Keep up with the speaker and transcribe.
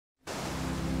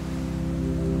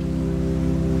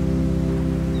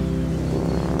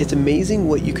It's amazing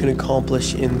what you can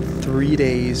accomplish in 3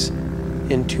 days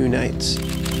and 2 nights.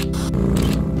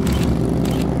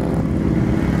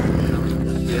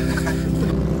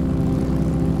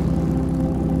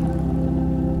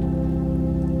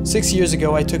 Six years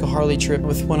ago, I took a Harley trip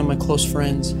with one of my close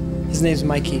friends. His name's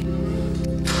Mikey.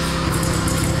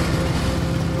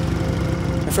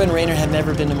 My friend Rainer had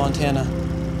never been to Montana,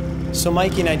 so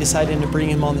Mikey and I decided to bring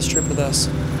him on this trip with us.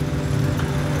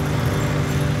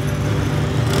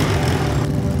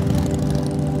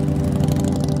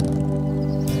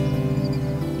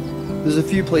 There's a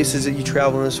few places that you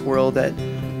travel in this world that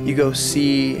you go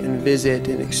see and visit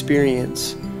and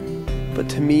experience. But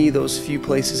to me, those few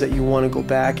places that you want to go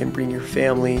back and bring your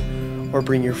family or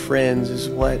bring your friends is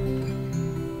what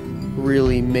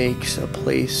really makes a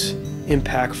place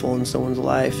impactful in someone's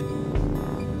life.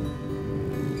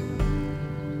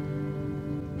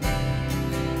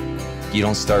 You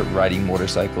don't start riding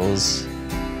motorcycles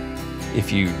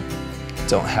if you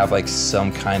don't have like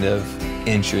some kind of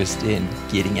interest in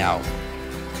getting out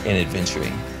and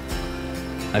adventuring.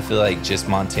 I feel like just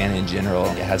Montana in general,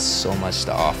 it has so much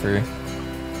to offer.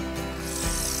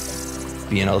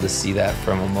 Being able to see that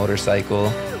from a motorcycle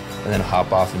and then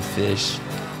hop off and fish,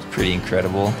 it's pretty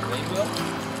incredible.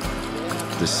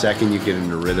 The second you get in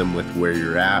a rhythm with where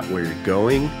you're at, where you're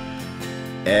going,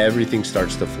 everything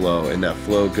starts to flow, and that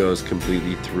flow goes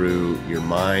completely through your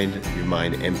mind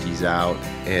empties out,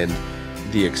 and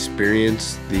the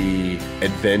experience, the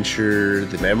adventure,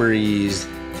 the memories,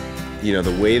 you know,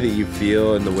 the way that you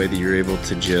feel and the way that you're able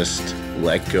to just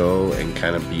let go and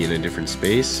kind of be in a different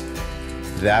space,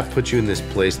 that puts you in this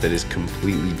place that is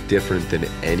completely different than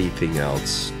anything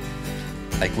else.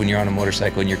 Like when you're on a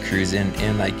motorcycle and you're cruising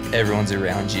and like everyone's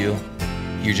around you,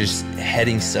 you're just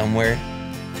heading somewhere,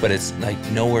 but it's like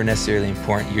nowhere necessarily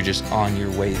important, you're just on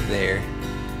your way there.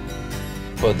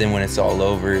 But then when it's all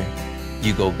over,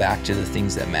 you go back to the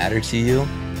things that matter to you,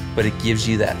 but it gives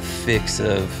you that fix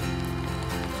of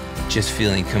just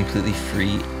feeling completely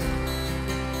free.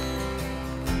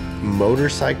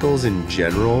 Motorcycles in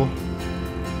general,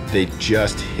 they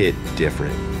just hit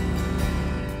different.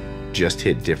 Just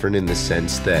hit different in the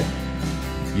sense that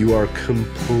you are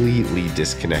completely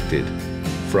disconnected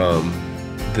from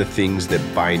the things that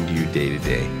bind you day to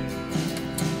day.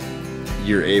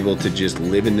 You're able to just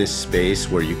live in this space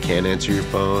where you can't answer your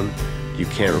phone, you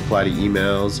can't reply to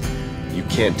emails, you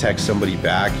can't text somebody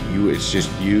back. It's just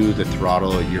you, the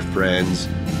throttle, your friends,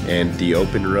 and the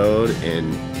open road,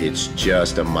 and it's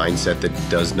just a mindset that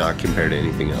does not compare to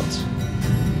anything else.